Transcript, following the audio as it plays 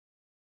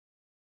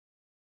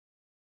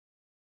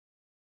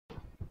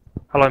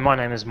Hello, my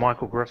name is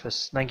Michael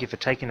Griffiths. Thank you for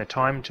taking the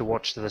time to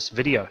watch this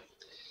video.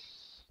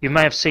 You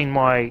may have seen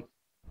my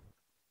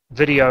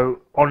video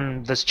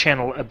on this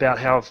channel about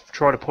how I've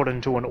tried to put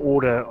into an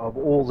order of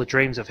all the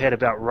dreams I've had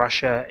about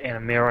Russia and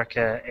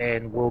America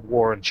and World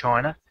War and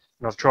China,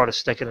 and I've tried to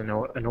stick it in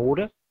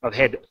order. I've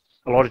had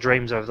a lot of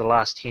dreams over the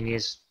last 10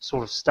 years,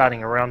 sort of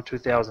starting around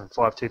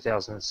 2005,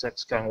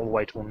 2006, going all the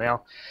way till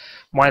now.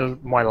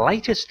 My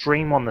latest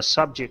dream on the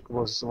subject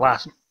was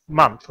last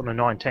month on the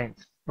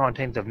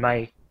 19th of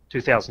May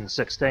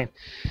 2016,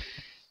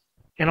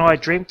 and I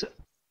dreamt,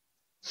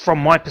 from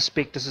my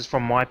perspective, this is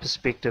from my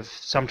perspective,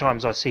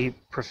 sometimes I see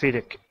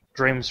prophetic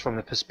dreams from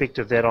the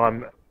perspective that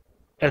I'm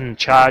in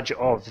charge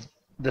of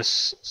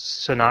this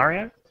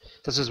scenario.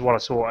 This is what I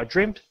saw. I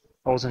dreamt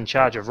I was in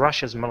charge of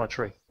Russia's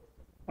military.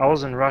 I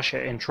was in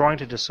Russia and trying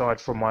to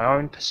decide from my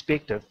own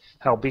perspective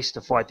how best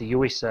to fight the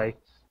USA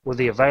with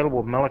the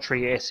available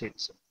military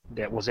assets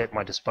that was at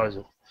my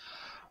disposal.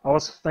 I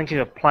was thinking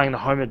of playing the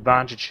home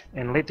advantage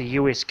and let the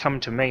US come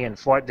to me and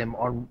fight them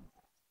on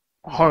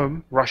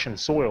home Russian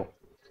soil.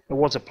 It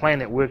was a plan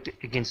that worked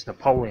against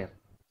Napoleon.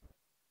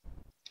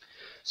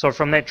 So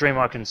from that dream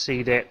I can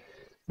see that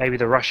maybe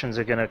the Russians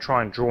are going to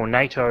try and draw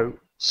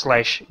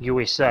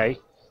NATO/USA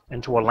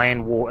into a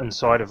land war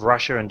inside of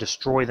Russia and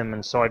destroy them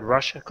inside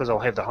Russia, because I'll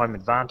have the home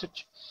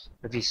advantage.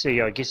 If you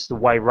see, I guess the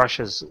way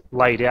Russia's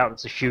laid out,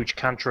 it's a huge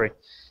country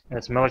and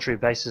its military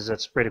bases are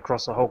spread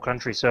across the whole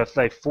country. So if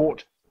they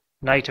fought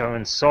NATO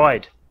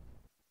inside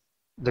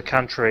the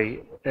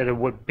country, it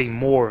would be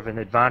more of an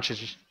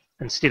advantage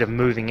instead of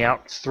moving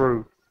out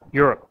through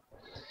Europe.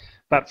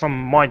 But from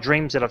my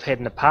dreams that I've had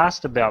in the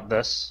past about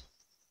this,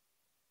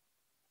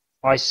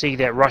 I see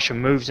that Russia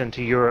moves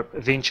into Europe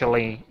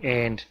eventually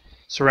and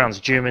surrounds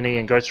Germany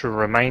and goes through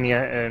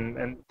Romania,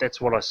 and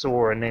that's what I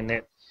saw. And then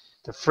that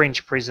the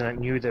French president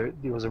knew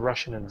that there was a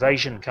Russian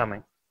invasion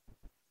coming.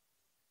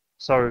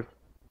 So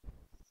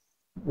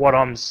what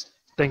I'm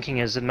thinking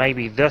is that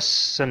maybe this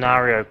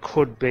scenario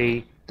could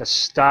be the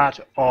start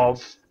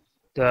of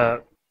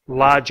the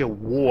larger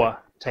war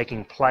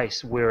taking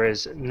place,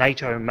 whereas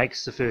NATO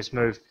makes the first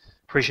move,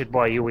 pressured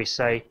by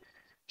USA,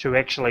 to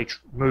actually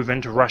move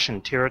into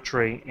Russian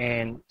territory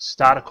and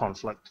start a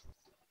conflict.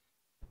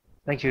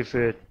 Thank you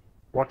for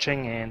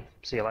watching, and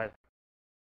see you later.